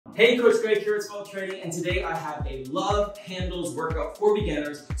Hey, Coach Greg here at Small Training, and today I have a love handles workout for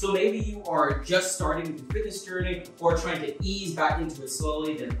beginners. So maybe you are just starting your fitness journey or trying to ease back into it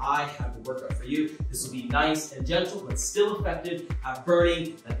slowly, then I have a workout for you. This will be nice and gentle, but still effective at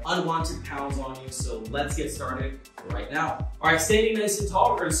burning that unwanted pounds on you. So let's get started right now. All right, standing nice and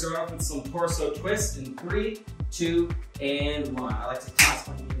tall, we're gonna start off with some torso twists in 3, 2, and 1. I like to clasp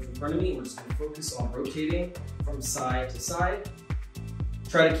my hands in front of me. We're just gonna focus on rotating from side to side.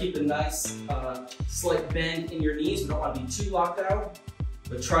 Try to keep a nice slight bend in your knees. We don't want to be too locked out,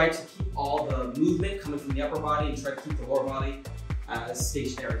 but try to keep all the movement coming from the upper body and try to keep the lower body as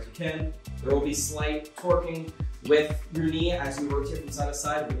stationary as you can. There will be slight torquing with your knee as you rotate from side to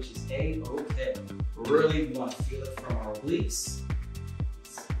side, which is A-okay. Really, we want to feel it from our obliques.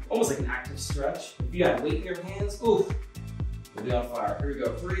 It's almost like an active stretch. If you have weight in your hands, oof, we'll be on fire. Here we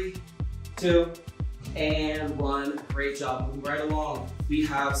go, 3, 2, and 1. Great job, moving right along. We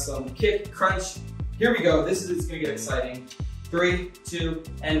have some kick, crunch. Here we go, this is gonna get exciting. 3, 2,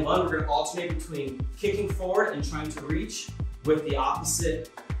 and 1. We're gonna alternate between kicking forward and trying to reach with the opposite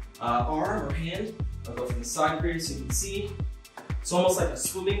arm or hand. I'll go from the side here so you can see. It's almost like a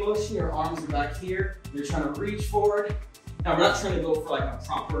swimming motion. Your arms are back here. You're trying to reach forward. Now, we're not trying to go for like a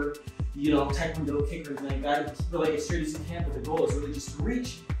proper, taekwondo kick or anything like that. Keep your leg as straight as you can, but the goal is really just to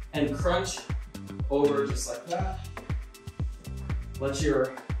reach and crunch over just like that. Let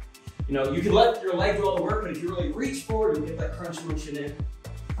your, you can let your leg do all the work, but if you really reach forward and get that crunch motion in.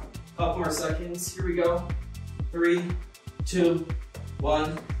 Couple more seconds. Here we go. 3, 2,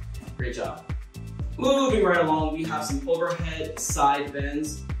 1. Great job. Moving right along, we have some overhead side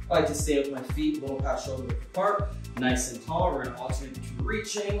bends. I like to stay with my feet a little past shoulder width apart, nice and tall. We're gonna alternate between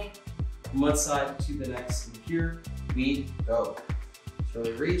reaching from one side to the next. And here we go. Just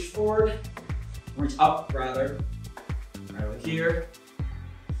really reach forward, reach up rather, right over here.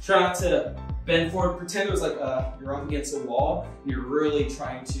 Try not to bend forward. Pretend it was like you're up against a wall and you're really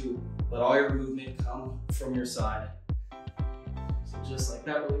trying to let all your movement come from your side. So just like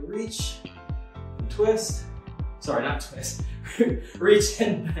that, really reach and twist. Sorry, not twist. Reach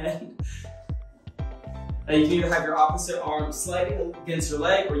and bend. Now you can either have your opposite arm sliding against your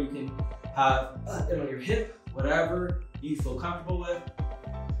leg, or you can have it on your hip, whatever you feel comfortable with.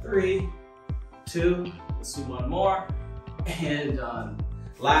 3, 2, let's do one more, and done.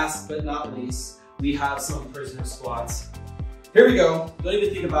 Last but not least, we have some prisoner squats. Here we go. Don't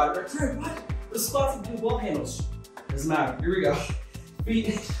even think about it. Right, what? The squats and do wall handles. Doesn't matter. Here we go.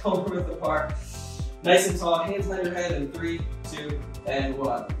 Feet shoulder width apart. Nice and tall. Hands behind your head in 3, 2, and 1.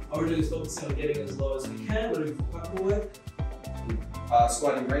 All we're doing is focusing on getting as low as we can, whatever you feel comfortable with.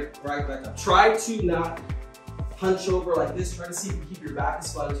 Squatting right back up. Try to not hunch over like this. Try to see if you can keep your back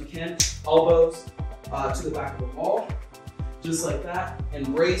as flat as you can. Elbows to the back of the wall. Just like that,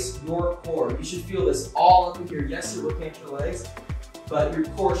 and brace your core. You should feel this all up in here. Yes, you're looking at your legs, but your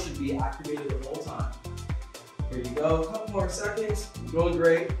core should be activated the whole time. Here you go, a couple more seconds. You're doing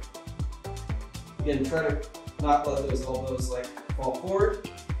great. Again, try to not let those elbows fall forward.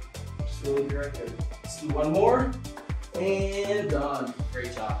 Just really be right there. Let's do one more, and done.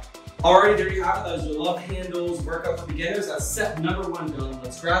 Great job. Alrighty, there you have it. That was your love handles workout for beginners. That's set number 1 done.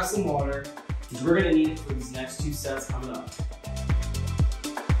 Let's grab some water, because we're gonna need it for these next 2 sets coming up.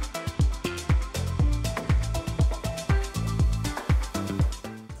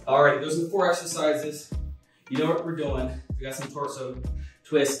 Alright, those are the 4 exercises. You know what we're doing. We got some torso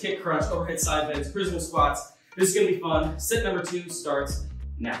twists, kick crunch, overhead side bends, prisoner squats. This is gonna be fun. Set number 2 starts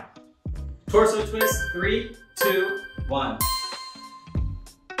now. Torso twist, 3, 2, 1.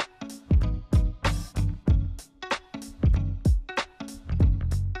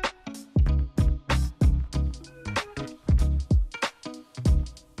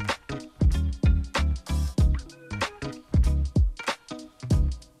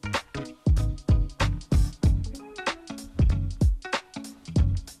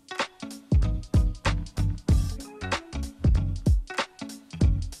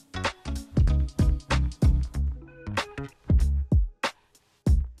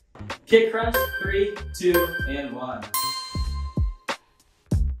 Kick crunch, 3, 2, and 1.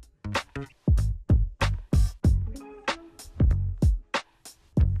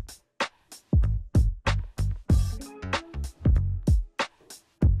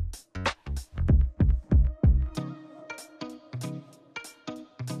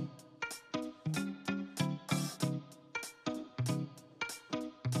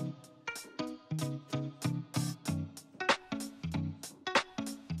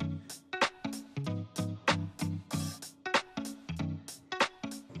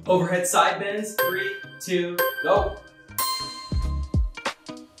 Overhead side bends, 3, 2, go.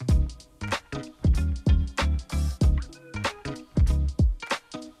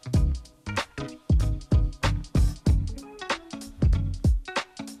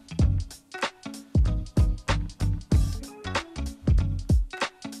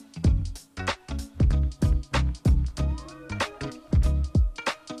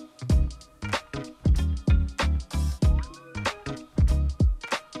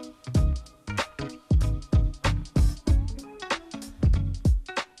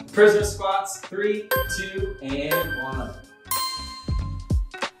 Prisoner squats, 3, 2, and 1.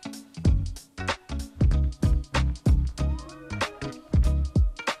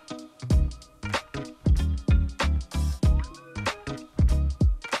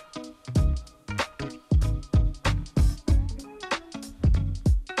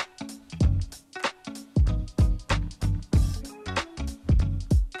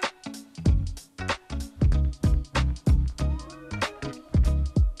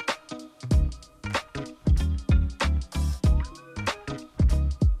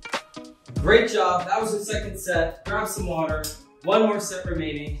 Great job, that was the second set. Grab some water, one more set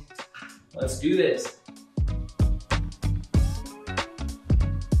remaining. Let's do this.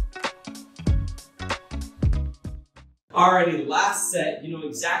 Alrighty, last set. You know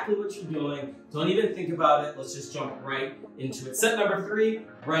exactly what you're doing. Don't even think about it. Let's just jump right into it. Set number 3,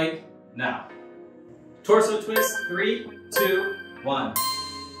 right now. Torso twist, 3, 2, 1.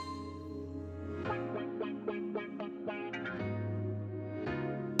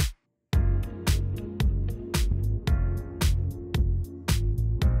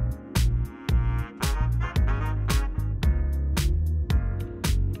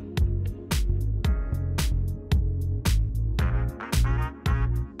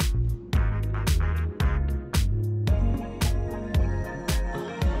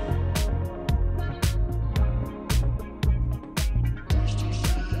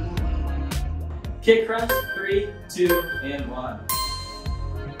 Kick crunch, 3, 2, and 1.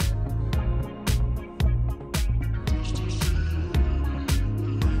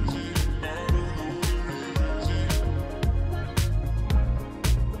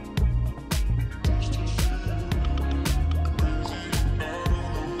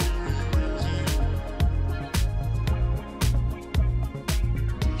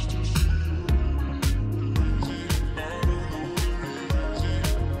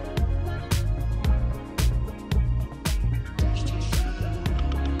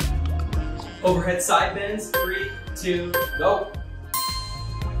 Overhead side bends, 3, 2, go.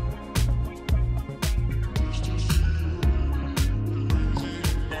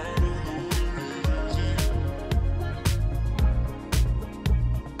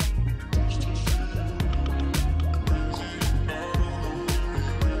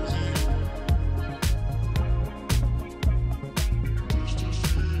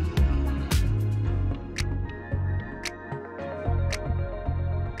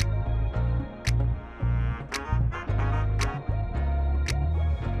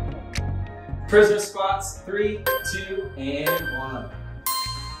 Prisoner squats, 3, 2, and 1.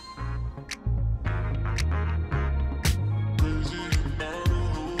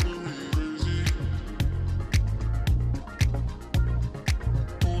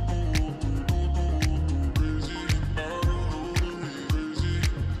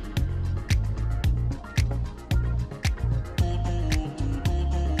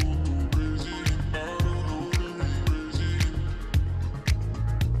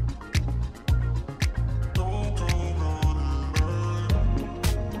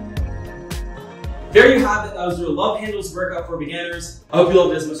 There you have it. That was your love handles workout for beginners. I hope you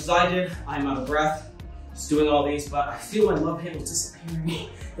loved it as much as I did. I'm out of breath just doing all these, but I feel my love handles disappearing.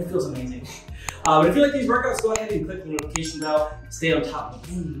 It feels amazing. But if you like these workouts, go ahead and click the notification bell. Stay on top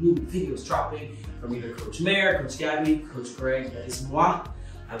of any new videos dropping from either Coach Mayor, Coach Gabby, Coach Greg. That is moi.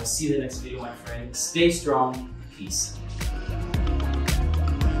 I will see you in the next video, my friend. Stay strong. Peace.